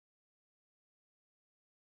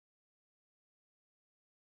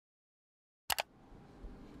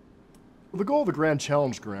The goal of the Grand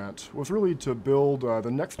Challenge Grant was really to build the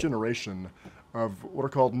next generation of what are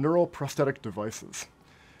called neuroprosthetic devices.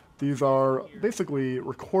 These are basically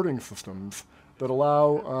recording systems that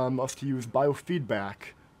allow us to use biofeedback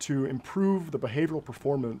to improve the behavioral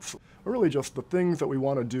performance, or really just the things that we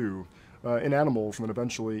want to do in animals and then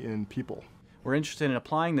eventually in people. We're interested in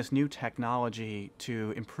applying this new technology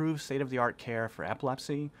to improve state-of-the-art care for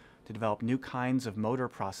epilepsy, to develop new kinds of motor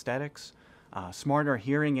prosthetics, smarter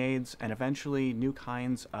hearing aids, and eventually new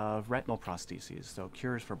kinds of retinal prostheses, so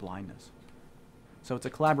cures for blindness. So it's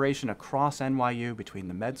a collaboration across NYU between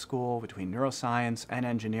the med school, between neuroscience and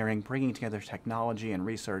engineering, bringing together technology and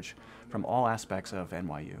research from all aspects of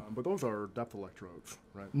NYU. But those are depth electrodes,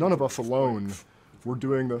 right? None of us alone were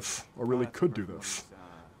doing this or really could do this.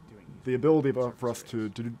 The ability for us to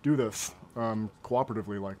do this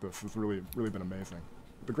cooperatively like this has really been amazing.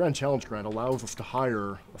 The Grand Challenge Grant allows us to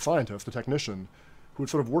hire a scientist, a technician, who would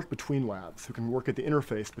sort of work between labs, who can work at the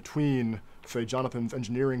interface between, say, Jonathan's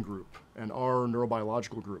engineering group and our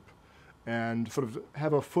neurobiological group, and sort of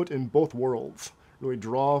have a foot in both worlds, really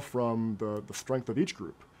draw from the strength of each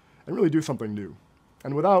group, and really do something new.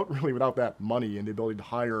 And without that money and the ability to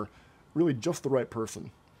hire really just the right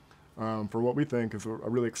person for what we think is a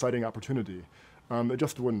really exciting opportunity, it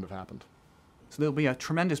just wouldn't have happened. So there'll be a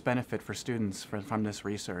tremendous benefit for students from this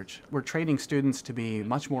research. We're training students to be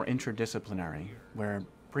much more interdisciplinary. We're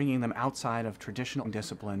bringing them outside of traditional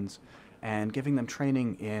disciplines and giving them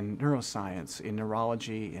training in neuroscience, in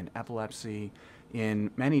neurology, in epilepsy, in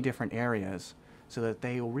many different areas, so that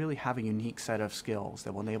they will really have a unique set of skills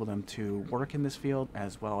that will enable them to work in this field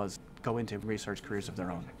as well as go into research careers of their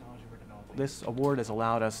own. This award has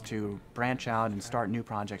allowed us to branch out and start new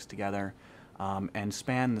projects together and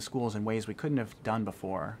span the schools in ways we couldn't have done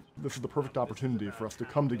before. This is the perfect opportunity for us to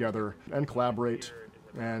come together and collaborate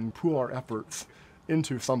and pool our efforts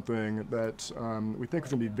into something that we think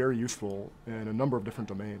is going to be very useful in a number of different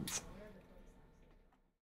domains.